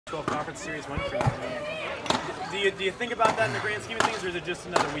Big 12 Conference Series win for you. Do you think about that in the grand scheme of things, or is it just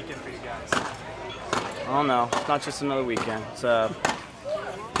another weekend for you guys? I don't know. It's not just another weekend. It's a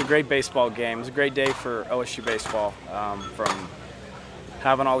great baseball game. It's a great day for OSU baseball. From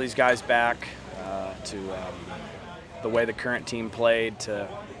having all these guys back to the way the current team played, to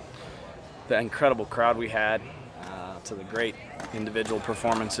the incredible crowd we had, to the great individual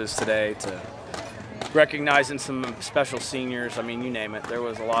performances today, to recognizing some special seniors. I mean, you name it. There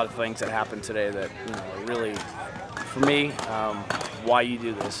was a lot of things that happened today that, you know, really, for me, why you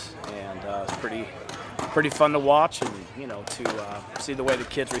do this. And it's pretty fun to watch, and, you know, to see the way the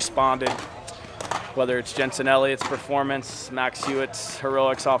kids responded, whether it's Jensen Elliott's performance, Max Hewitt's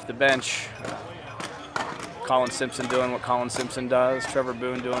heroics off the bench, Colin Simpson doing what Colin Simpson does, Trevor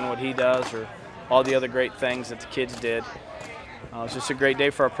Boone doing what he does, or all the other great things that the kids did. It's just a great day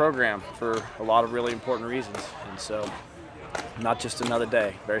for our program for a lot of really important reasons. And so, not just another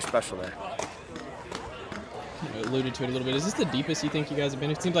day, very special day. You alluded to it a little bit. Is this the deepest you think you guys have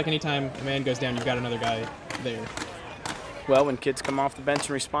been? It seems like anytime a man goes down, you've got another guy there. Well, when kids come off the bench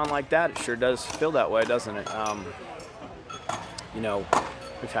and respond like that, it sure does feel that way, doesn't it? You know,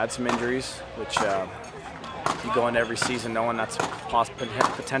 we've had some injuries, which you go into every season knowing that's a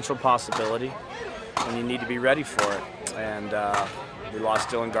potential possibility, and you need to be ready for it. And we lost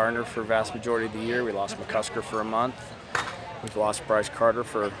Dylan Gardner for a vast majority of the year. We lost McCusker for a month. We've lost Bryce Carter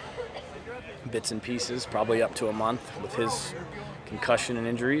for bits and pieces, probably up to a month with his concussion and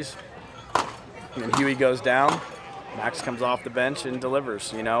injuries. And Huey goes down, Max comes off the bench and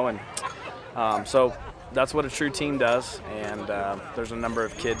delivers, you know. And so that's what a true team does. And there's a number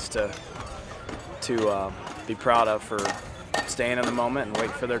of kids to be proud of for staying in the moment and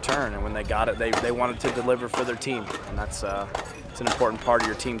wait for their turn. And when they got it, they wanted to deliver for their team. And that's it's an important part of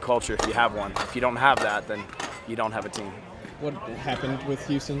your team culture if you have one. If you don't have that, then you don't have a team. What happened with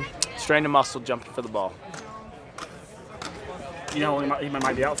Houston? Strained a muscle jumping for the ball. You know how he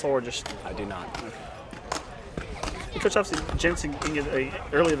might be out for, or just? I do not. Coach, obviously, Jensen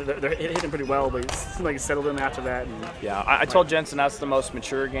earlier they hit him pretty well, but it seemed like he settled in after that. And yeah, I told Jensen that's the most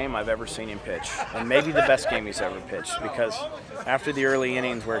mature game I've ever seen him pitch, and maybe the best game he's ever pitched, because after the early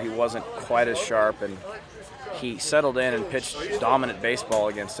innings where he wasn't quite as sharp, and he settled in and pitched dominant baseball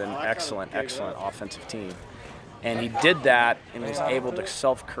against an excellent offensive team. And he did that and was able to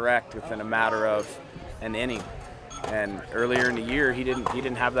self-correct within a matter of an inning. And earlier in the year, he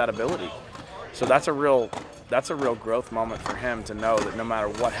didn't have that ability. So that's a real growth moment for him, to know that no matter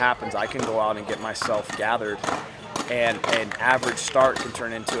what happens, I can go out and get myself gathered, and an average start can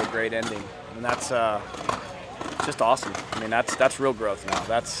turn into a great ending. And that's just awesome. I mean, that's real growth now.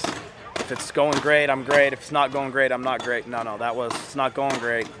 That's, if it's going great, I'm great. If it's not going great, I'm not great. No, it's not going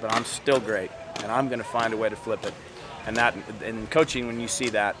great, but I'm still great. And I'm going to find a way to flip it. And that, in coaching, when you see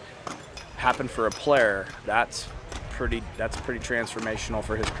that happen for a player, that's pretty transformational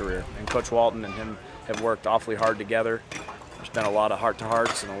for his career. And Coach Walton and him have worked awfully hard together. There's been a lot of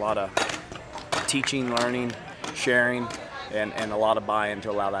heart-to-hearts and a lot of teaching, learning, sharing, and a lot of buy-in to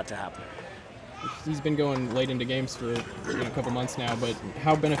allow that to happen. He's been going late into games for a couple months now, but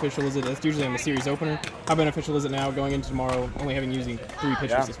how beneficial is it? That's usually on the series opener. How beneficial is it now going into tomorrow, only having using 3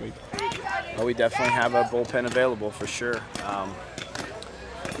 pitchers this week? Well, we definitely have a bullpen available for sure,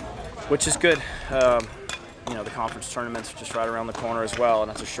 which is good. You know, the conference tournament's just right around the corner as well, and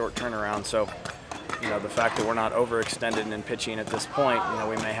that's a short turnaround. So, you know, the fact that we're not overextended in pitching at this point, you know,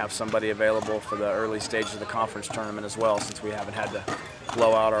 we may have somebody available for the early stages of the conference tournament as well, since we haven't had to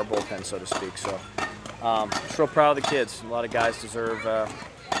blow out our bullpen, so to speak. So, just real proud of the kids. A lot of guys deserve a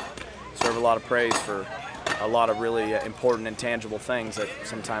lot of praise for a lot of really important and tangible things that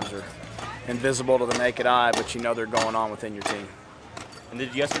sometimes are invisible to the naked eye, but you know they're going on within your team. And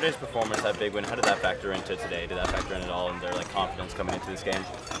did yesterday's performance, that big win, how did that factor into today? Did that factor in at all in their confidence coming into this game?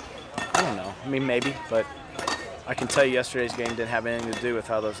 I don't know. I mean, maybe, but I can tell you yesterday's game didn't have anything to do with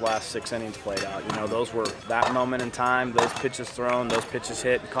how those last 6 innings played out. You know, those were that moment in time, those pitches thrown, those pitches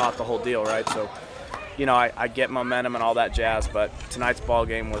hit, and caught, the whole deal, right? So, you know, I get momentum and all that jazz, but tonight's ball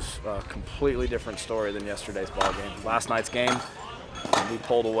game was a completely different story than yesterday's ball game. Last night's game, we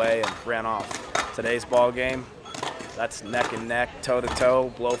pulled away and ran off. Today's ball game, that's neck and neck, toe to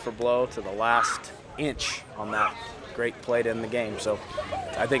toe, blow for blow to the last inch on that great play in the game. So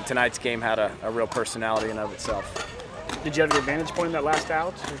I think tonight's game had a real personality in of itself. Did you have your advantage point in that last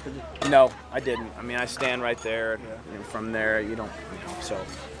out? No, I didn't. I mean, I stand right there, and from there, you don't, you know, so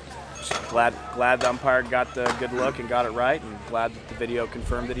glad the umpire got the good look and got it right, and glad that the video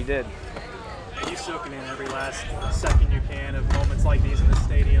confirmed that he did. Are you soaking in every last second you can of moments like these in the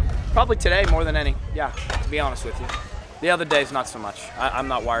stadium? Probably today more than any, yeah, to be honest with you. The other days, not so much. I'm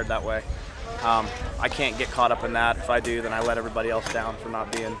not wired that way. I can't get caught up in that. If I do, then I let everybody else down for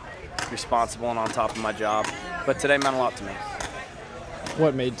not being responsible and on top of my job. But today meant a lot to me.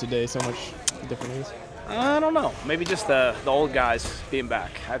 What made today so much different? I don't know. Maybe just the old guys being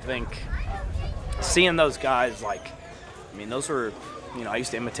back. I think seeing those guys, like, I mean, those were, you know, I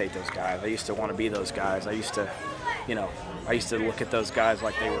used to imitate those guys. I used to want to be those guys. I used to, you know, I used to look at those guys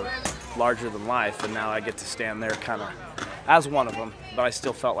like they were larger than life, and now I get to stand there kind of as one of them, but I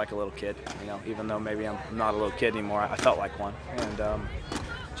still felt like a little kid, you know, even though maybe I'm not a little kid anymore, I felt like one. And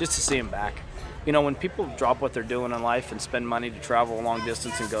just to see them back. You know, when people drop what they're doing in life and spend money to travel a long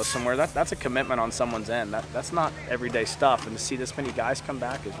distance and go somewhere, that's a commitment on someone's end. That's not everyday stuff, and to see this many guys come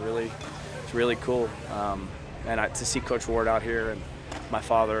back is really cool. And to see Coach Ward out here and my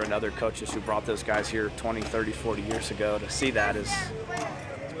father and other coaches who brought those guys here 20, 30, 40 years ago, to see that is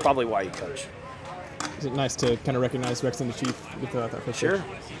probably why you coach. Is it nice to kind of recognize Rex and the Chief with that first Sure.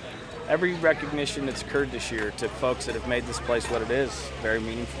 Every recognition that's occurred this year to folks that have made this place what it is, very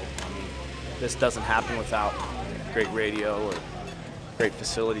meaningful. I mean, this doesn't happen without great radio or great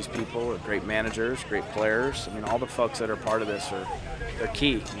facilities people or great managers, great players. I mean, all the folks that are part of this they're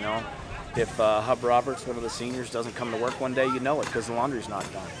key, you know. If Hub Roberts, one of the seniors, doesn't come to work one day, you know it because the laundry's not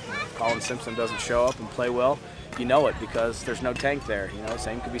done. If Colin Simpson doesn't show up and play well, you know it because there's no tank there. You know,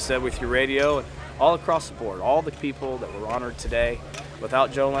 same could be said with your radio and all across the board. All the people that were honored today,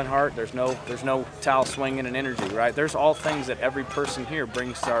 without Joe Lenhart, there's no towel swinging and energy, right? There's all things that every person here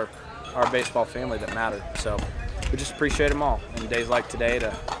brings to our baseball family that matter. So we just appreciate them all. And days like today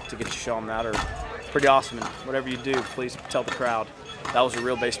to get to show them that are pretty awesome. And whatever you do, please tell the crowd that was a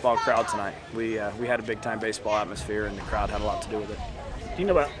real baseball crowd tonight. We had a big time baseball atmosphere, and the crowd had a lot to do with it. Do you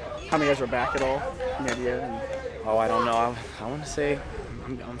know about how many guys were back at all? Any idea? Oh, I don't know. I want to say,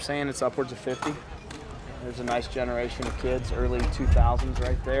 I'm saying it's upwards of 50. There's a nice generation of kids, early 2000s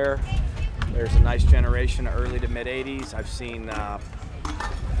right there. There's a nice generation of early to mid 80s. I've seen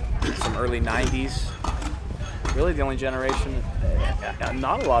some early 90s. Really, the only generation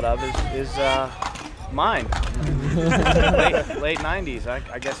not a lot of is mine. late 90s.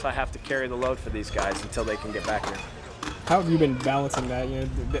 I guess I have to carry the load for these guys until they can get back here. How have you been balancing that? You know,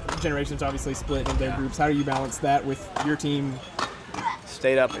 the generations obviously split into their groups. How do you balance that with your team?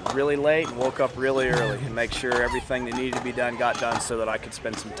 Stayed up really late and woke up really early and make sure everything that needed to be done got done so that I could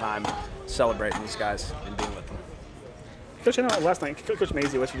spend some time celebrating these guys and being with them. Coach, I know last night Coach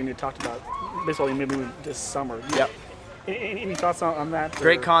Mazey, West Virginia, talked about baseball maybe this summer. Yep. Any thoughts on that?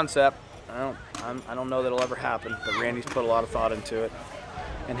 Great concept. I don't know that it'll ever happen, but Randy's put a lot of thought into it.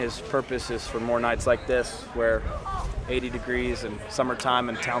 And his purpose is for more nights like this where 80 degrees and summertime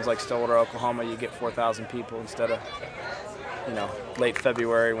in towns like Stillwater, Oklahoma, you get 4,000 people instead of, you know, late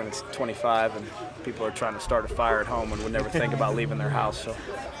February when it's 25 and people are trying to start a fire at home and would never think about leaving their house. So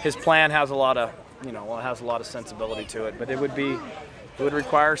his plan has a lot of, you know, has a lot of sensibility to it, but it would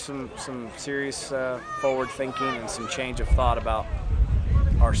require some serious forward thinking and some change of thought about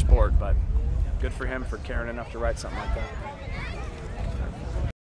our sport, but good for him for caring enough to write something like that.